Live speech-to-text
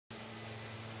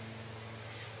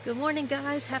Good morning,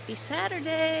 guys. Happy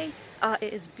Saturday.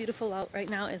 It is beautiful out right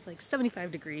now. It's like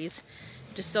 75 degrees,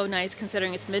 which is so nice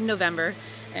considering it's mid-November.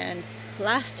 And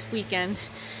last weekend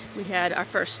we had our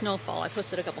first snowfall. I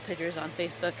posted a couple pictures on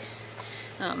Facebook.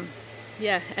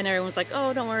 Yeah, and everyone's like,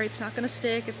 oh, don't worry, it's not gonna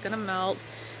stick, it's gonna melt.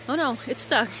 Oh no, it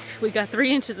stuck. We got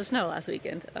 3 inches of snow last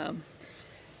weekend.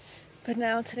 But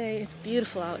now today it's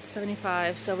beautiful out. It's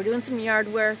 75, so we're doing some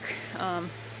yard work.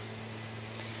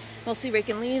 Mostly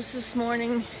raking leaves this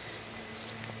morning.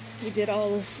 We did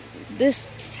all this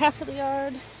half of the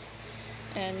yard,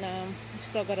 and we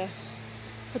still gotta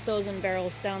put those in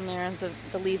barrels down there.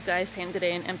 The leaf guys came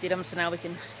today and emptied them, so now we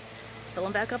can fill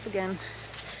them back up again.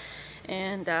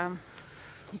 And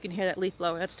you can hear that leaf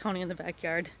blower. That's Tony in the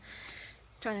backyard,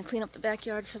 trying to clean up the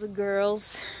backyard for the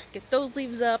girls, get those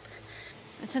leaves up.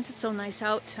 And since it's so nice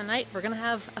out tonight, we're gonna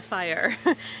have a fire.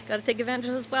 Gotta take advantage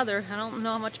of this weather. I don't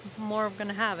know how much more we're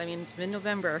gonna have. I mean, it's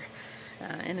mid-November,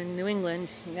 and in New England,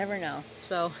 you never know.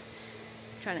 So,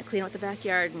 trying to clean out the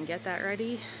backyard and get that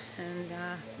ready. And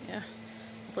yeah,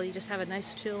 hopefully you just have a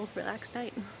nice, chill, relaxed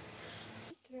night.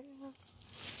 Girl.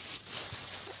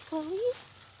 Chloe,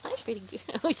 I'm pretty good.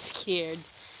 I was scared.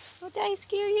 Oh, did I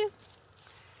scare you?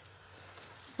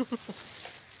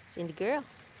 Sandy girl.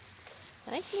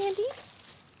 Hi, Sandy.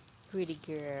 Pretty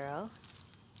girl.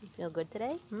 You feel good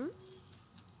today? Hmm?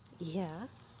 Yeah.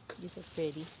 You're so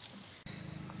pretty.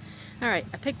 Alright,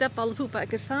 I picked up all the poop I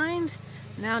could find.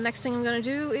 Now next thing I'm going to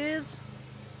do is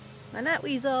my nut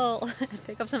weasel.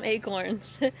 Pick up some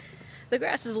acorns. The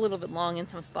grass is a little bit long in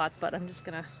some spots, but I'm just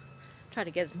going to try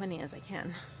to get as many as I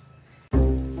can.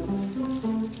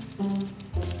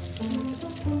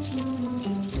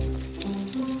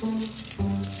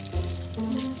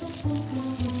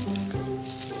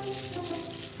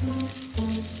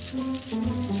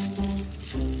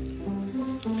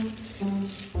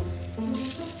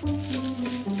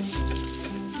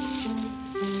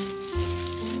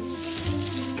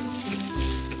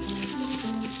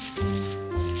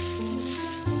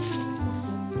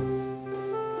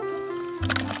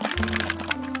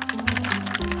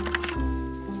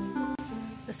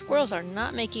 The squirrels are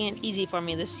not making it easy for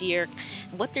me this year.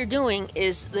 What they're doing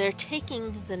is they're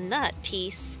taking the nut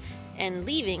piece and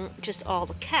leaving just all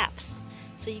the caps.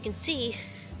 So you can see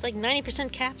it's like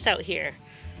 90% caps out here.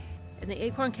 And the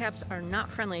acorn caps are not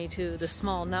friendly to the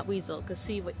small nut weasel, because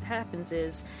see what happens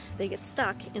is they get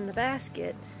stuck in the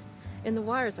basket in the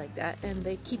wires like that, and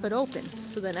they keep it open.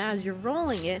 So then as you're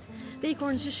rolling it, the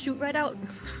acorns just shoot right out.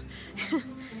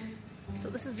 So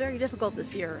this is very difficult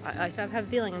this year. I have a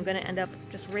feeling I'm going to end up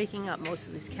just raking up most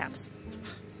of these caps.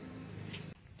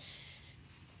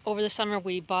 Over the summer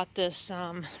we bought this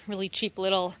really cheap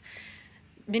little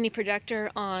mini projector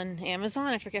on Amazon.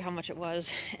 I forget how much it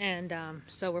was. And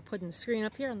so we're putting the screen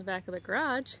up here on the back of the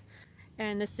garage.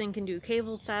 And this thing can do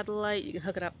cable, satellite. You can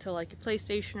hook it up to like your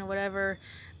PlayStation or whatever.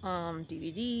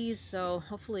 DVDs. So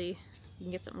hopefully you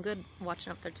can get something good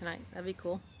watching up there tonight. That'd be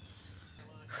cool.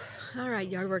 Alright,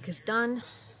 yard work is done.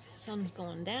 Sun's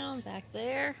going down back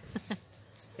there.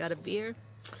 Got a beer.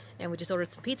 And we just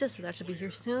ordered some pizza, so that should be here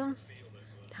soon.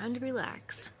 Time to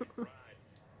relax.